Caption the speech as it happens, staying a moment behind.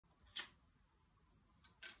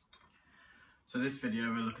So this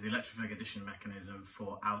video we'll look at the electrophilic addition mechanism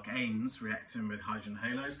for alkanes reacting with hydrogen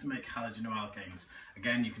halides to make halogenoalkanes.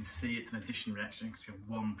 Again, you can see it's an addition reaction because we have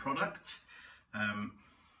one product.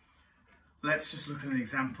 Let's just look at an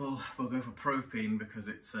example. We'll go for propene because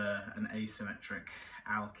it's an asymmetric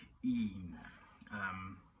alkene.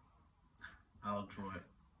 I'll draw it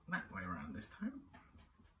that way around this time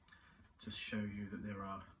to show you that there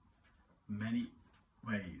are many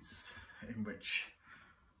ways in which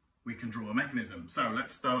we can draw a mechanism. So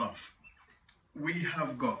let's start off. We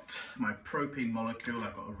have got my propene molecule.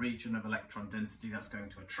 I've got a region of electron density that's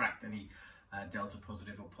going to attract any delta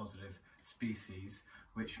positive or positive species,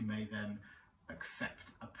 which may then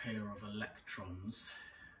accept a pair of electrons.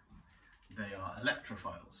 They are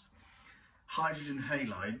electrophiles. Hydrogen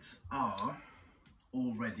halides are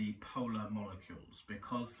already polar molecules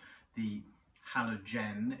because the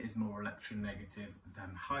halogen is more electronegative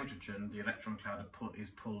than hydrogen. The electron cloud is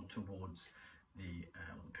pulled towards the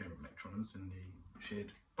pair of electrons, and the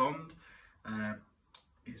shared bond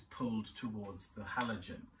is pulled towards the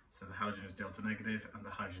halogen. So the halogen is delta negative and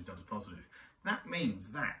the hydrogen is delta positive. That means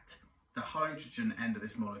that the hydrogen end of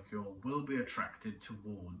this molecule will be attracted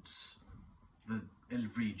towards the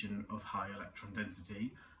region of high electron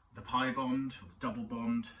density. The pi bond, or the double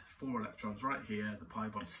bond, 4 electrons right here, the pi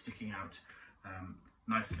bond sticking out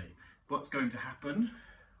nicely. What's going to happen?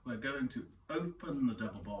 We're going to open the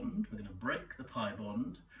double bond, we're going to break the pi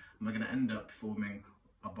bond, and we're going to end up forming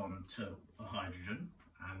a bond to a hydrogen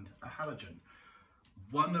and a halogen.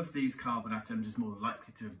 One of these carbon atoms is more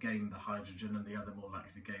likely to have gained the hydrogen and the other more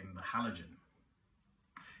likely to gain the halogen.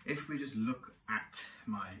 If we just look at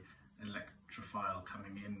my electrophile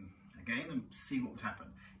coming in again and see what would happen.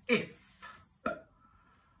 If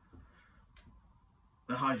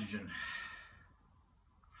the hydrogen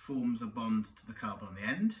forms a bond to the carbon on the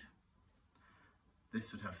end,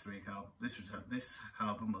 this would have 3 carbon. This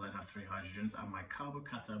carbon will then have 3 hydrogens, and my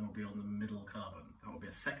carbocation will be on the middle carbon. That will be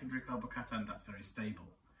a secondary carbocation that's very stable,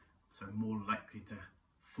 so more likely to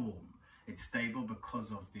form. It's stable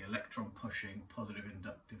because of the electron pushing positive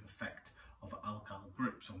inductive effect of alkyl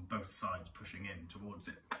groups on both sides pushing in towards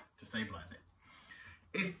it to stabilize it.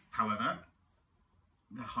 If, however,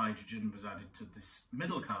 the hydrogen was added to this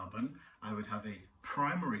middle carbon, I would have a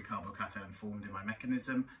primary carbocation formed in my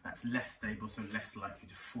mechanism that's less stable, so less likely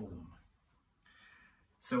to form.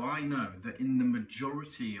 So I know that in the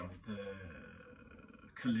majority of the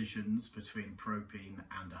collisions between propene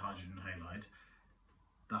and a hydrogen halide,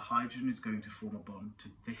 the hydrogen is going to form a bond to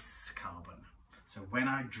this carbon. So when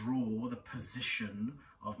I draw the position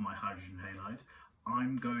of my hydrogen halide,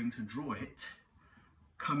 I'm going to draw it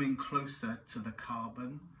coming closer to the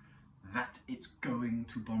carbon that it's going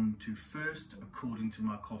to bond to first. According to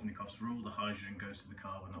Markovnikov's rule, the hydrogen goes to the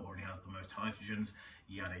carbon that already has the most hydrogens,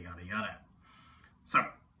 yada yada yada. So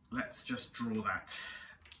let's just draw that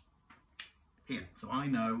here. So I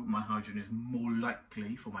know my hydrogen is more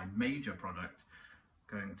likely, for my major product,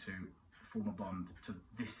 going to form a bond to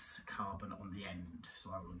this carbon on the end.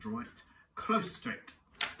 So I will draw it close to it.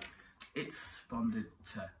 It's bonded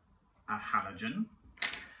to a halogen.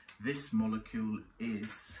 This molecule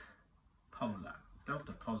is polar,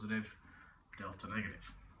 delta positive, delta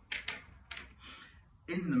negative.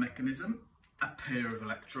 In the mechanism, a pair of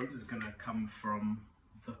electrons is going to come from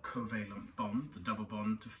the covalent bond, the double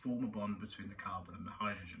bond, to form a bond between the carbon and the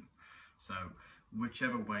hydrogen. So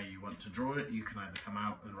whichever way you want to draw it, you can either come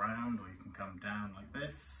out and round, or you can come down like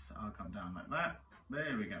this. I'll come down like that.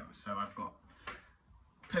 There we go. So I've got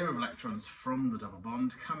a pair of electrons from the double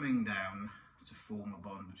bond coming down to form a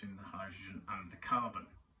bond between the hydrogen and the carbon.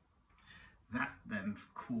 That then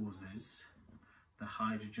causes the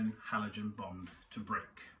hydrogen-halogen bond to break.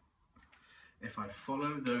 If I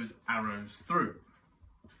follow those arrows through,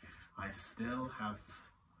 I still have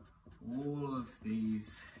all of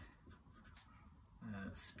these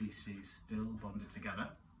species still bonded together.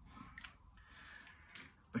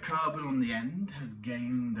 The carbon on the end has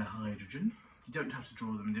gained a hydrogen. You don't have to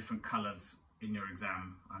draw them in different colours in your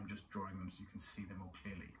exam. I'm just drawing them so you can see them more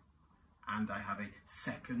clearly. And I have a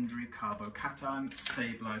secondary carbocation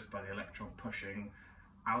stabilised by the electron pushing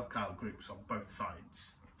alkyl groups on both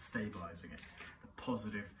sides, stabilising it, the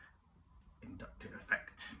positive inductive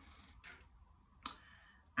effect.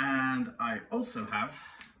 And I also have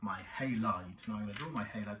my halide. Now I'm going to draw my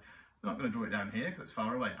halide. I'm not going to draw it down here because it's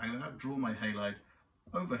far away. I'm going to draw my halide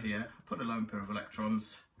over here, put a lone pair of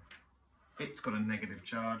electrons. It's got a negative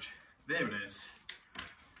charge. There it is.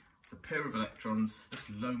 The pair of electrons, this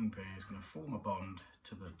lone pair, is going to form a bond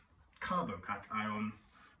to the carbocation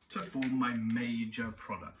to form my major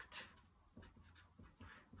product.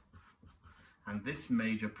 And this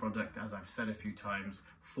major product, as I've said a few times,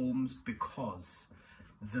 forms because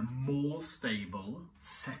the more stable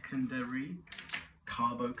secondary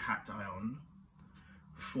carbocation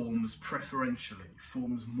forms preferentially,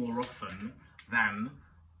 forms more often than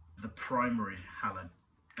the primary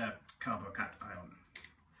carbocation.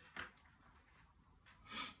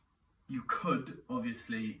 You could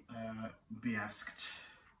obviously be asked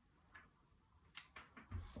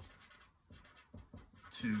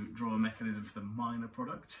to draw a mechanism for the minor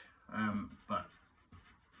product, but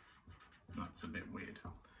that's a bit weird.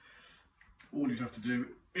 All you'd have to do,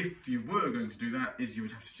 if you were going to do that, is you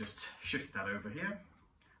would have to just shift that over here,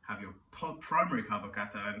 have your primary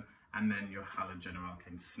carbocation, and then your halogen or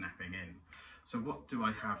alkane snapping in. So what do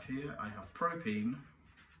I have here? I have propene,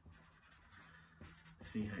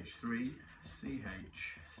 CH3,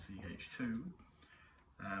 CH, CH2.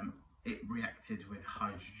 It reacted with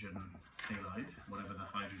hydrogen halide, whatever the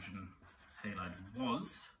hydrogen halide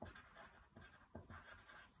was,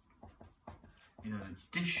 in an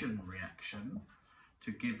addition reaction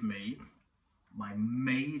to give me my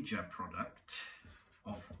major product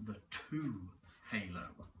of the 2-halo.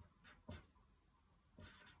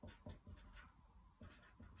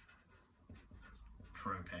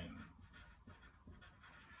 Propane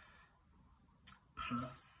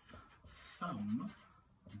plus some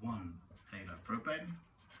 1-halo propane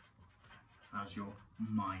as your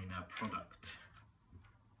minor product.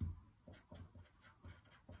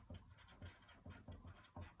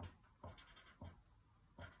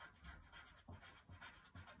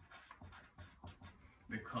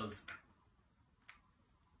 Because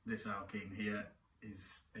this alkene here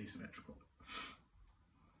is asymmetrical.